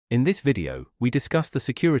In this video, we discuss the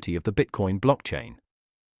security of the Bitcoin blockchain.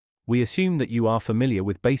 We assume that you are familiar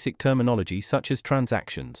with basic terminology such as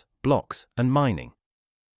transactions, blocks, and mining.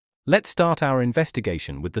 Let's start our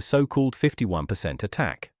investigation with the so-called 51%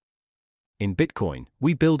 attack. In Bitcoin,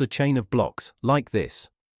 we build a chain of blocks, like this.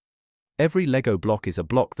 Every Lego block is a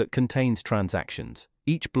block that contains transactions.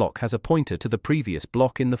 Each block has a pointer to the previous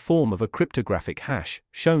block in the form of a cryptographic hash,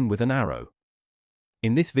 shown with an arrow.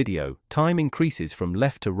 In this video, time increases from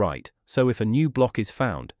left to right, so if a new block is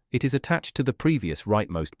found, it is attached to the previous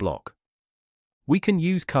rightmost block. We can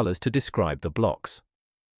use colors to describe the blocks.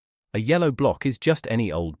 A yellow block is just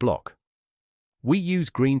any old block. We use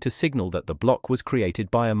green to signal that the block was created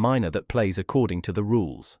by a miner that plays according to the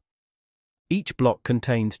rules. Each block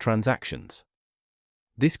contains transactions.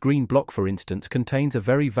 This green block, for instance, contains a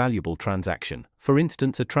very valuable transaction, for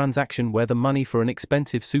instance a transaction where the money for an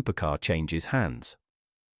expensive supercar changes hands.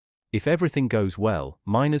 If everything goes well,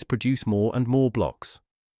 miners produce more and more blocks.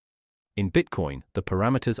 In Bitcoin, the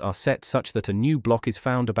parameters are set such that a new block is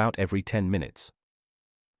found about every 10 minutes.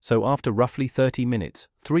 So after roughly 30 minutes,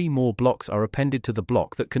 3 more blocks are appended to the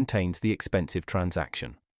block that contains the expensive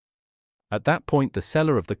transaction. At that point, the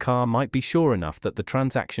seller of the car might be sure enough that the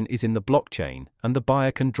transaction is in the blockchain, and the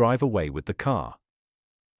buyer can drive away with the car.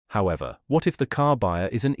 However, what if the car buyer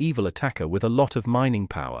is an evil attacker with a lot of mining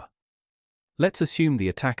power? Let's assume the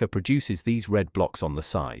attacker produces these red blocks on the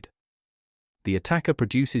side. The attacker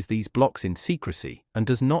produces these blocks in secrecy, and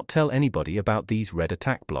does not tell anybody about these red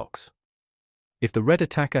attack blocks. If the red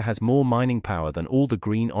attacker has more mining power than all the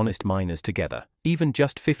green honest miners together, even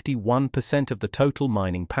just 51% of the total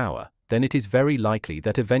mining power, then it is very likely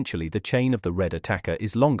that eventually the chain of the red attacker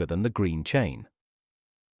is longer than the green chain.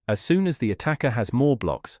 As soon as the attacker has more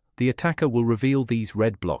blocks, the attacker will reveal these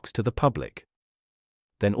red blocks to the public.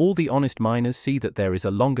 Then all the honest miners see that there is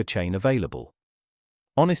a longer chain available.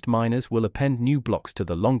 Honest miners will append new blocks to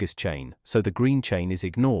the longest chain, so the green chain is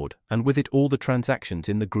ignored, and with it all the transactions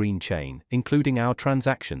in the green chain, including our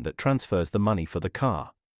transaction that transfers the money for the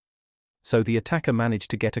car. So the attacker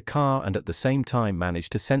managed to get a car and at the same time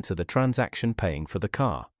managed to censor the transaction paying for the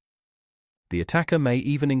car. The attacker may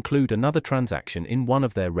even include another transaction in one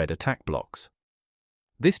of their red attack blocks.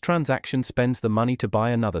 This transaction spends the money to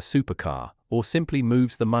buy another supercar, or simply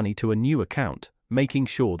moves the money to a new account, making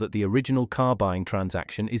sure that the original car buying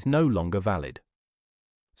transaction is no longer valid.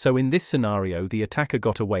 So in this scenario, the attacker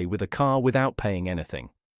got away with a car without paying anything.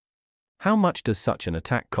 How much does such an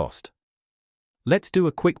attack cost? Let's do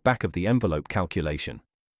a quick back-of-the-envelope calculation.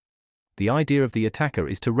 The idea of the attacker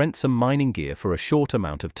is to rent some mining gear for a short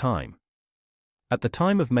amount of time. At the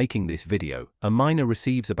time of making this video, a miner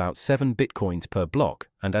receives about 7 bitcoins per block,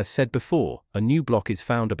 and as said before, a new block is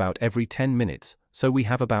found about every 10 minutes, so we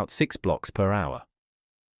have about 6 blocks per hour.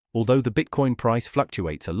 Although the Bitcoin price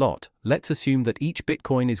fluctuates a lot, let's assume that each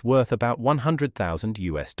Bitcoin is worth about $100,000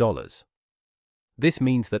 US. This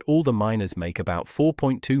means that all the miners make about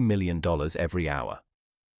 $4.2 million every hour.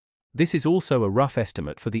 This is also a rough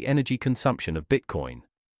estimate for the energy consumption of Bitcoin.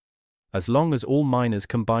 As long as all miners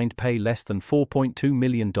combined pay less than $4.2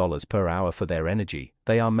 million per hour for their energy,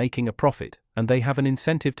 they are making a profit, and they have an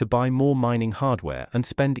incentive to buy more mining hardware and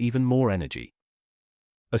spend even more energy.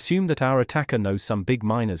 Assume that our attacker knows some big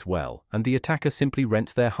miners well, and the attacker simply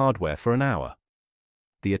rents their hardware for an hour.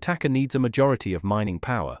 The attacker needs a majority of mining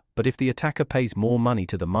power, but if the attacker pays more money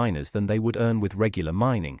to the miners than they would earn with regular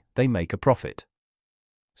mining, they make a profit.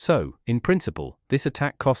 So, in principle, this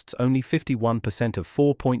attack costs only 51% of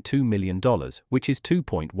 $4.2 million, which is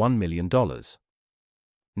 $2.1 million.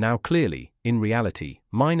 Now clearly, in reality,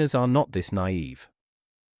 miners are not this naive.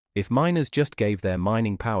 If miners just gave their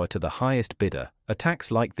mining power to the highest bidder, attacks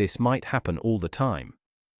like this might happen all the time.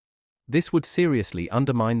 This would seriously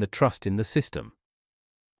undermine the trust in the system.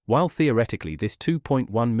 While theoretically this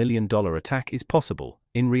 $2.1 million attack is possible,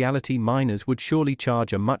 in reality miners would surely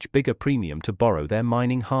charge a much bigger premium to borrow their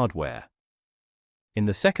mining hardware. In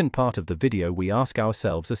the second part of the video, we ask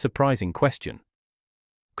ourselves a surprising question.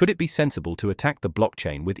 Could it be sensible to attack the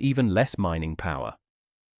blockchain with even less mining power?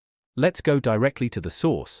 Let's go directly to the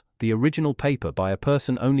source, the original paper by a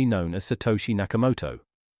person only known as Satoshi Nakamoto.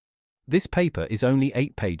 This paper is only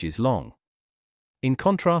 8 pages long. In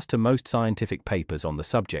contrast to most scientific papers on the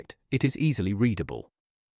subject, it is easily readable.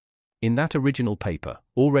 In that original paper,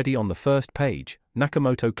 already on the first page,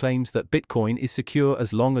 Nakamoto claims that Bitcoin is secure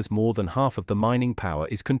as long as more than half of the mining power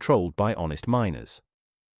is controlled by honest miners.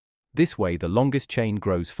 This way the longest chain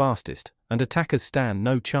grows fastest, and attackers stand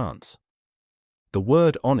no chance. The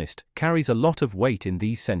word honest carries a lot of weight in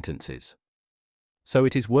these sentences. So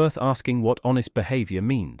it is worth asking what honest behavior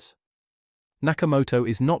means. Nakamoto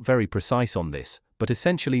is not very precise on this, but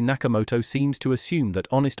essentially Nakamoto seems to assume that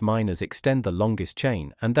honest miners extend the longest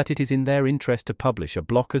chain and that it is in their interest to publish a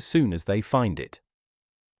block as soon as they find it.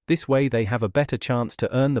 This way they have a better chance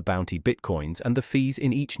to earn the bounty bitcoins and the fees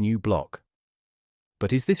in each new block.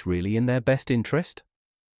 But is this really in their best interest?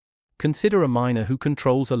 Consider a miner who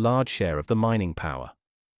controls a large share of the mining power.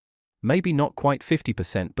 Maybe not quite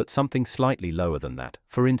 50%, but something slightly lower than that,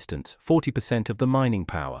 for instance, 40% of the mining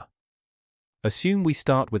power. Assume we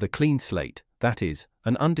start with a clean slate, that is,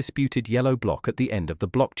 an undisputed yellow block at the end of the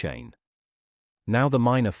blockchain. Now the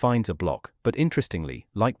miner finds a block, but interestingly,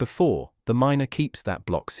 like before, the miner keeps that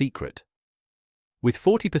block secret. With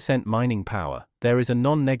 40% mining power, there is a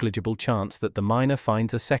non-negligible chance that the miner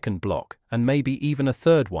finds a second block, and maybe even a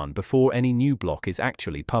third one before any new block is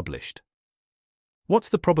actually published. What's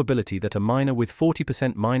the probability that a miner with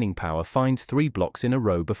 40% mining power finds 3 blocks in a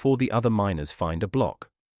row before the other miners find a block?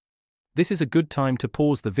 This is a good time to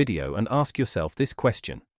pause the video and ask yourself this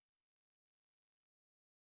question.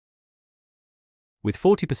 With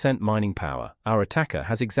 40% mining power, our attacker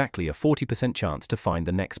has exactly a 40% chance to find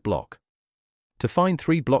the next block. To find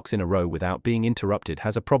 3 blocks in a row without being interrupted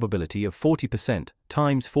has a probability of 40%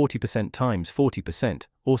 times 40% times 40%,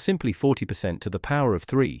 or simply 40% to the power of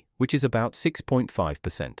 3, which is about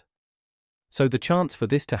 6.5%. So the chance for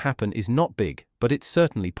this to happen is not big, but it's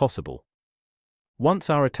certainly possible.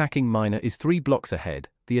 Once our attacking miner is 3 blocks ahead,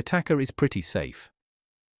 the attacker is pretty safe.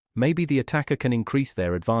 Maybe the attacker can increase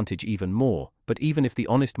their advantage even more, but even if the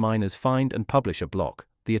honest miners find and publish a block,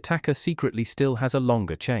 the attacker secretly still has a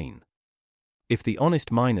longer chain. If the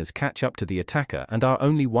honest miners catch up to the attacker and are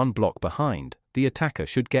only 1 block behind, the attacker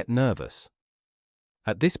should get nervous.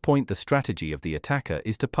 At this point, the strategy of the attacker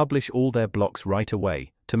is to publish all their blocks right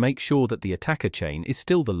away, to make sure that the attacker chain is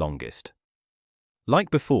still the longest. Like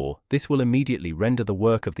before, this will immediately render the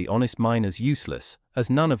work of the honest miners useless, as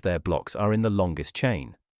none of their blocks are in the longest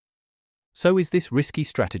chain. So is this risky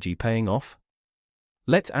strategy paying off?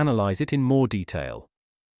 Let's analyze it in more detail.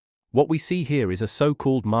 What we see here is a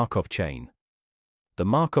so-called Markov chain. The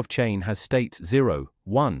Markov chain has states 0,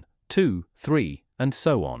 1, 2, 3, and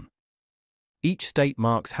so on. Each state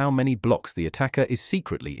marks how many blocks the attacker is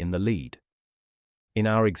secretly in the lead. In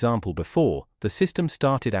our example before, the system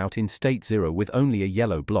started out in state 0 with only a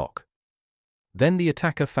yellow block. Then the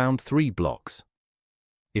attacker found 3 blocks.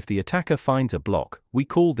 If the attacker finds a block, we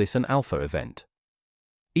call this an alpha event.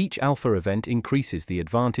 Each alpha event increases the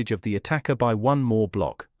advantage of the attacker by 1 more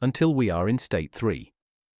block, until we are in state 3.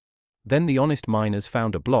 Then the honest miners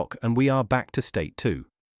found a block and we are back to state 2.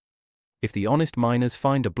 If the honest miners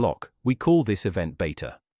find a block, we call this event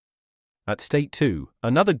beta. At state 2,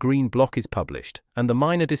 another green block is published, and the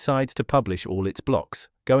miner decides to publish all its blocks,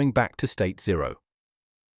 going back to state 0.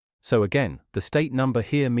 So again, the state number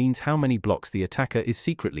here means how many blocks the attacker is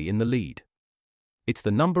secretly in the lead. It's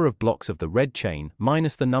the number of blocks of the red chain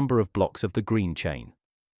minus the number of blocks of the green chain.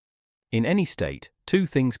 In any state, 2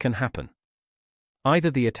 things can happen.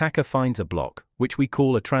 Either the attacker finds a block, which we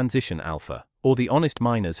call a transition alpha, or the honest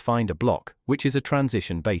miners find a block, which is a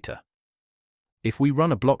transition beta. If we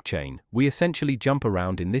run a blockchain, we essentially jump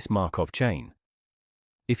around in this Markov chain.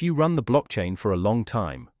 If you run the blockchain for a long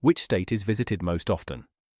time, which state is visited most often?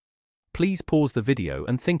 Please pause the video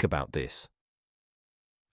and think about this.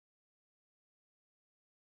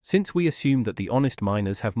 Since we assume that the honest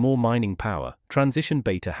miners have more mining power, transition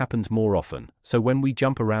beta happens more often, so when we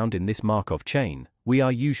jump around in this Markov chain, we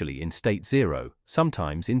are usually in state 0,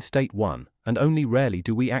 sometimes in state 1, and only rarely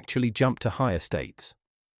do we actually jump to higher states.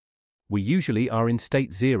 We usually are in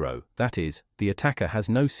state 0, that is, the attacker has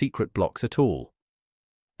no secret blocks at all.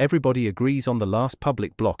 Everybody agrees on the last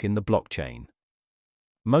public block in the blockchain.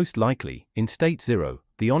 Most likely, in state 0,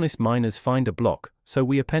 the honest miners find a block, so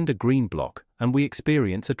we append a green block, and we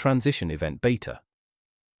experience a transition event beta.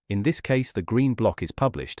 In this case, the green block is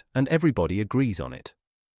published, and everybody agrees on it.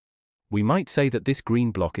 We might say that this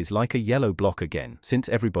green block is like a yellow block again, since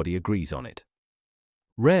everybody agrees on it.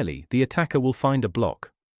 Rarely, the attacker will find a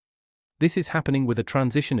block. This is happening with a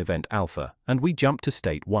transition event alpha, and we jump to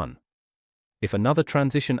state 1. If another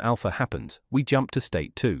transition alpha happens, we jump to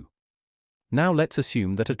state 2. Now let's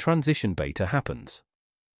assume that a transition beta happens.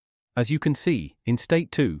 As you can see, in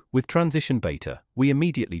state 2, with transition beta, we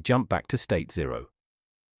immediately jump back to state 0.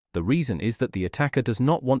 The reason is that the attacker does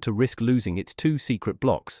not want to risk losing its 2 secret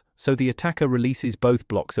blocks, so the attacker releases both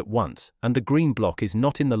blocks at once, and the green block is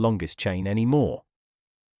not in the longest chain anymore.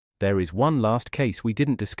 There is one last case we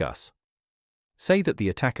didn't discuss. Say that the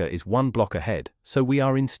attacker is 1 block ahead, so we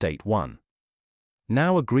are in state 1.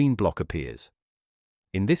 Now a green block appears.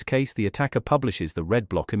 In this case, the attacker publishes the red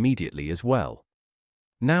block immediately as well.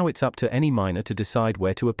 Now it's up to any miner to decide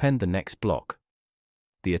where to append the next block.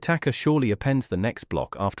 The attacker surely appends the next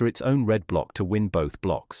block after its own red block to win both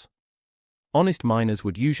blocks. Honest miners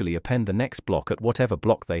would usually append the next block at whatever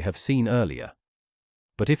block they have seen earlier.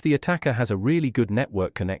 But if the attacker has a really good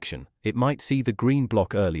network connection, it might see the green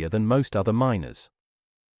block earlier than most other miners.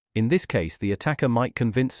 In this case, the attacker might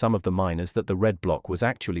convince some of the miners that the red block was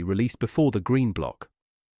actually released before the green block.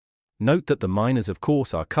 Note that the miners of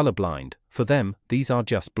course are colorblind. For them, these are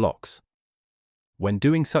just blocks. When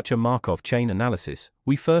doing such a Markov chain analysis,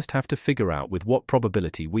 we first have to figure out with what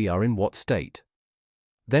probability we are in what state.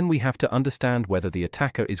 Then we have to understand whether the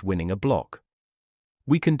attacker is winning a block.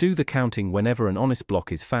 We can do the counting whenever an honest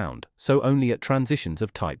block is found, so only at transitions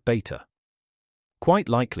of type beta. Quite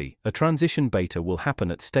likely, a transition beta will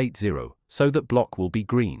happen at state 0, so that block will be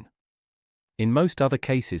green. In most other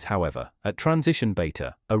cases, however, at transition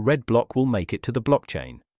beta, a red block will make it to the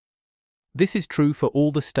blockchain. This is true for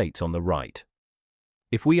all the states on the right.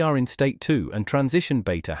 If we are in state 2 and transition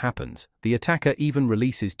beta happens, the attacker even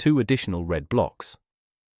releases 2 additional red blocks.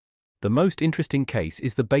 The most interesting case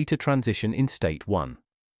is the beta transition in state 1.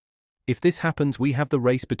 If this happens, we have the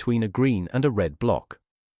race between a green and a red block.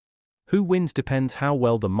 Who wins depends how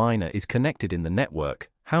well the miner is connected in the network,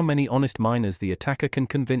 how many honest miners the attacker can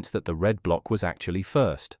convince that the red block was actually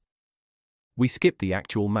first. We skip the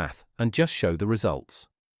actual math and just show the results.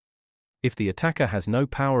 If the attacker has no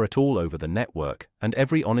power at all over the network, and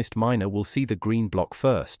every honest miner will see the green block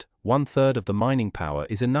first, 1/3 of the mining power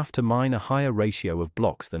is enough to mine a higher ratio of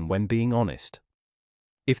blocks than when being honest.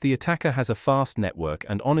 If the attacker has a fast network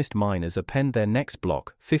and honest miners append their next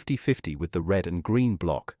block 50-50 with the red and green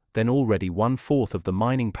block, then already 1/4 of the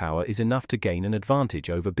mining power is enough to gain an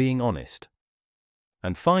advantage over being honest.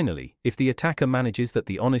 And finally, if the attacker manages that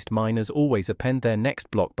the honest miners always append their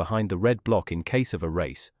next block behind the red block in case of a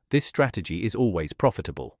race, this strategy is always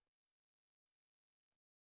profitable.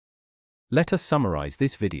 Let us summarize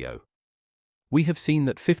this video. We have seen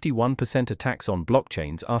that 51% attacks on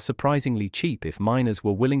blockchains are surprisingly cheap if miners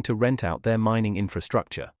were willing to rent out their mining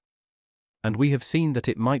infrastructure. And we have seen that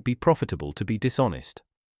it might be profitable to be dishonest.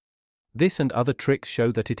 This and other tricks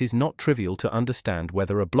show that it is not trivial to understand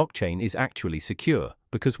whether a blockchain is actually secure,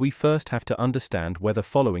 because we first have to understand whether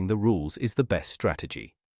following the rules is the best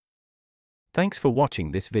strategy. Thanks for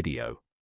watching this video.